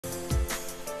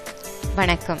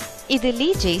வணக்கம். இது லீ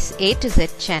Jaish A to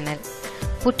Z channel.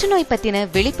 புற்றுநோய் பத்தின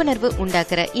விழிப்புணர்வு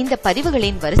உண்டாக்குற இந்த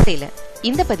பதிவுகளின் வரிசையில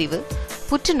இந்த பதிவு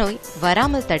புற்றுநோய்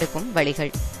வராமல் தடுக்கும்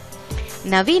வழிகள்.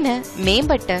 நவீன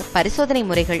மேம்பட்ட பரிசோதனை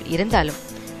முறைகள் இருந்தாலும்,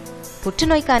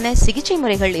 புற்றுநோய்க்கான சிகிச்சை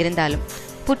முறைகள் இருந்தாலும்,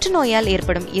 புற்றுநோயால்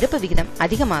ஏற்படும் இறப்பு விகிதம்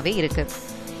அதிகமாவே இருக்கு.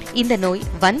 இந்த நோய்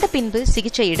வந்த பின்பு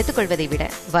சிகிச்சை எடுத்துக்கொள்வதை விட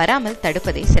வராமல்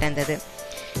தடுப்பதே சிறந்தது.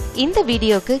 இந்த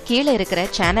வீடியோக்கு கீழே இருக்கிற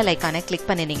சேனல் ஐக்கானை கிளிக்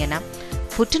பண்ணினீங்கன்னா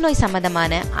புற்றுநோய்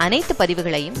சம்பந்தமான அனைத்து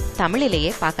பதிவுகளையும்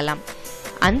தமிழிலேயே பார்க்கலாம்.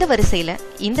 அந்த வரிசையில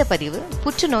இந்த பதிவு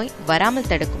புற்றுநோய் வராமல்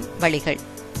தடுக்கும் வழிகள்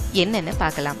என்னன்னு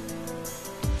பார்க்கலாம்.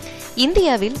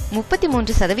 இந்தியாவில்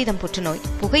 33% புற்றுநோய்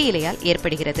புகையிலையால்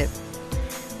ஏற்படுகிறது.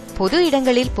 பொது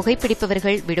இடங்களில்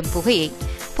புகைப்பிடிப்பவர்கள் விடும் புகையை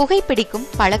புகைப்பிடிக்கும்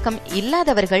பழக்கம்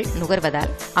இல்லாதவர்கள்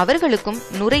நுகர்வதால் அவர்களுக்கும்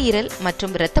நுரையீரல்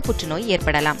மற்றும் இரத்த புற்றுநோய்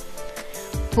ஏற்படலாம்.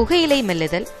 புகையிலை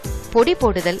மெல்லுதல், பொடி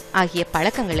போடுதல் ஆகிய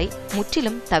பழக்கங்களை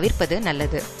முற்றிலும் தவிர்ப்பது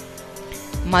நல்லது.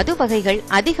 மது வகைகள்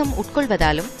அதிகம்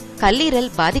உட்கொள்வதாலும் கல்லீரல்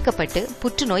பாதிக்கப்பட்டு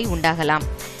புற்றுநோய் உண்டாகலாம்.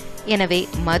 எனவே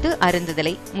மது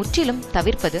அருந்துதலை முற்றிலும்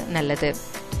தவிர்ப்பது நல்லது.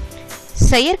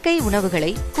 செயற்கை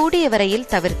உணவுகளை கூடிய வரையில்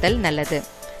தவிர்த்தல் நல்லது.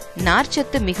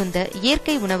 நார்ச்சத்து மிகுந்த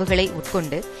இயற்கை உணவுகளை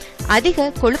உட்கொண்டு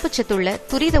அதிக கொழுப்புச்சத்துள்ள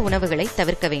துரித உணவுகளை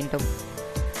தவிர்க்க வேண்டும்.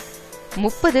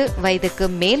 30 வயதுக்கு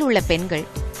மேல் உள்ள பெண்கள்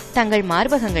தங்கள்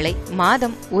மார்பகங்களை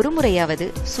மாதம் ஒரு முறையாவது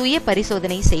சுய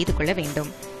பரிசோதனை செய்து கொள்ள வேண்டும்.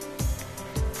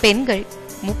 பெண்கள்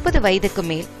 30 வயதுக்கு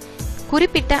மேல்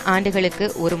குறிப்பிட்ட ஆண்டுகளுக்கு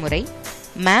ஒரு முறை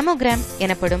மேமோகிராம்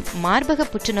எனப்படும் மார்பக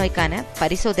புற்றுநோய்க்கான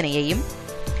பரிசோதனையையும்,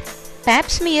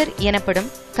 பாப்ஸ்மியர்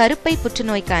எனப்படும் கருப்பை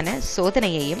புற்றுநோய்க்கான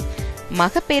சோதனையையும்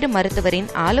மகப்பேறு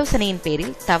மருத்துவரின் ஆலோசனையின்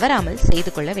பேரில் தவறாமல்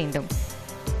செய்து கொள்ள வேண்டும்.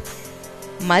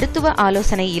 மருத்துவ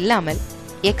ஆலோசனை இல்லாமல்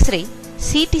எக்ஸ்ரே,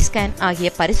 சிடி ஸ்கேன் ஆகிய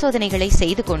பரிசோதனைகளை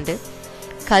செய்து கொண்டு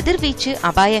கதிர்வீச்சு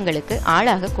அபாயங்களுக்கு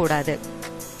ஆளாகக்கூடாது.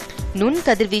 நுண்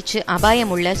கதிர்வீச்சு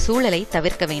அபாயமுள்ள சூழலை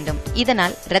தவிர்க்க வேண்டும்.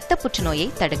 இதனால் இரத்த புற்றுநோயை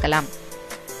தடுக்கலாம்.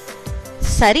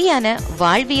 சரியான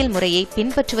வாழ்வியல் முறையை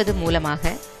பின்பற்றுவது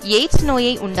மூலமாக எய்ட்ஸ்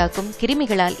நோயை உண்டாக்கும்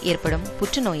கிருமிகளால் ஏற்படும்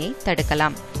புற்றுநோயை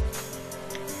தடுக்கலாம்.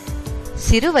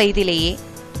 சிறு வயதிலேயே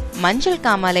மஞ்சள்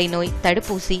காமாலை நோய்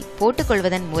தடுப்பூசி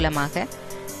போட்டுக்கொள்வதன் மூலமாக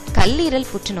கல்லீரல்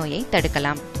புற்றுநோயை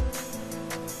தடுக்கலாம்.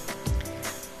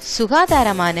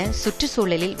 சுகாதாரமான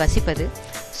சுற்றுச்சூழலில் வசிப்பது,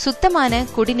 சுத்தமான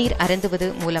குடிநீர் அருந்துவது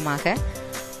மூலமாக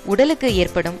உடலுக்கு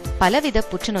ஏற்படும் பலவித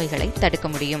புற்றுநோய்களை தடுக்க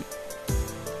முடியும்.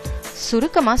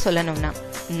 சுருக்கமா சொல்லணும்னா,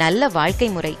 நல்ல வாழ்க்கை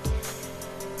முறை,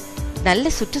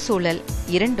 நல்ல சுற்றுச்சூழல்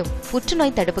இரண்டும்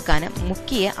புற்றுநோய் தடுப்புக்கான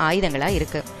முக்கிய ஆயுதங்களா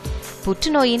இருக்கு.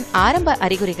 புற்றுநோயின் ஆரம்ப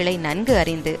அறிகுறிகளை நன்கு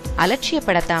அறிந்து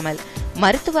அலட்சியப்படுத்தாமல்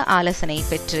மருத்துவ ஆலோசனை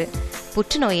பெற்று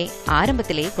புற்றுநோயை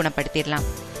ஆரம்பத்திலேயே குணப்படுத்திடலாம்.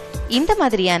 இந்த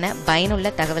மாதிரியான பயனுள்ள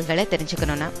தகவல்களை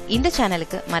தெரிஞ்சுக்கணும்னா இந்த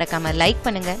சேனலுக்கு மறக்காம லைக்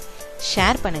பண்ணுங்க,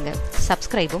 ஷேர் பண்ணுங்க,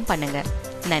 சப்ஸ்கிரைபும் பண்ணுங்க.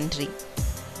 நன்றி.